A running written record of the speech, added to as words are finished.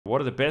What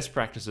are the best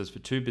practices for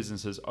two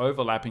businesses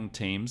overlapping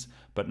teams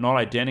but not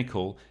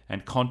identical,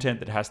 and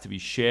content that has to be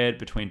shared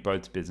between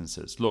both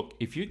businesses? Look,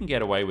 if you can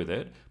get away with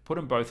it, put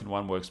them both in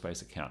one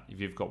Workspace account. If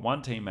you've got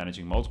one team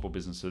managing multiple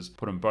businesses,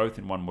 put them both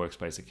in one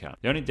Workspace account.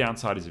 The only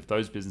downside is if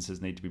those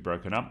businesses need to be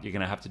broken up, you're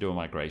going to have to do a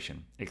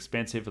migration.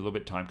 Expensive, a little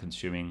bit time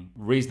consuming,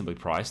 reasonably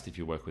priced if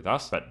you work with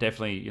us, but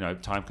definitely,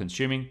 time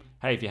consuming.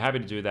 Hey, if you're happy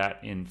to do that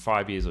in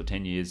 5 years or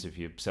 10 years, if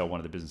you sell one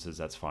of the businesses,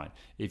 that's fine.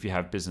 If you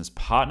have business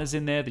partners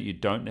in there that you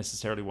don't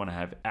necessarily want to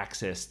have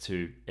access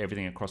to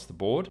everything across the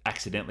board,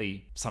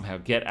 accidentally somehow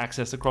get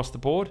access across the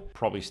board,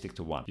 probably stick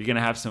to one. You're going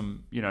to have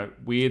some,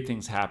 weird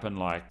things happen,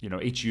 like,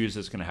 each user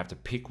is going to have to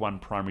pick one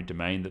primary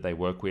domain that they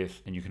work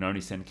with, and you can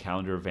only send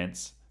calendar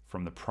events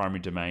from the primary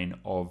domain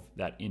of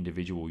that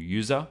individual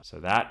user.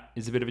 So that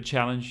is a bit of a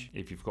challenge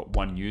if you've got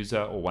one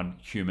user or one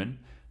human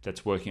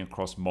that's working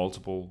across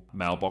multiple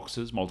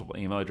mailboxes, multiple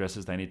email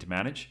addresses they need to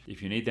manage.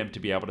 If you need them to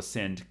be able to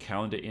send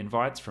calendar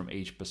invites from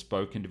each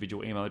bespoke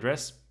individual email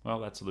address,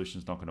 well, that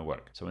solution is not going to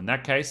work. So in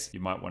that case,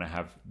 you might want to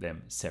have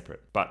them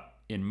separate. But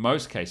in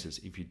most cases,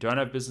 if you don't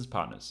have business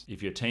partners,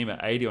 if your team are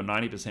 80 or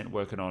 90%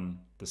 working on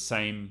the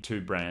same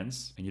two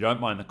brands, and you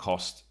don't mind the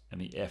cost and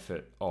the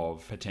effort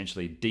of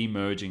potentially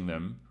demerging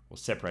them or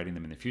separating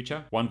them in the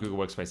future, one Google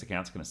Workspace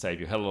account is going to save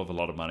you a hell of a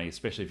lot of money,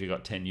 especially if you've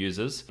got 10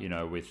 users,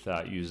 with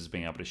users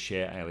being able to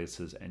share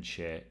aliases and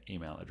share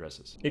email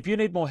addresses. If you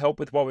need more help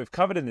with what we've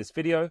covered in this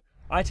video,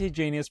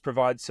 itGenius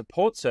provides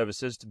support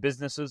services to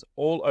businesses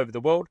all over the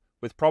world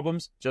with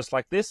problems just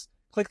like this.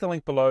 Click the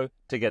link below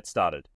to get started.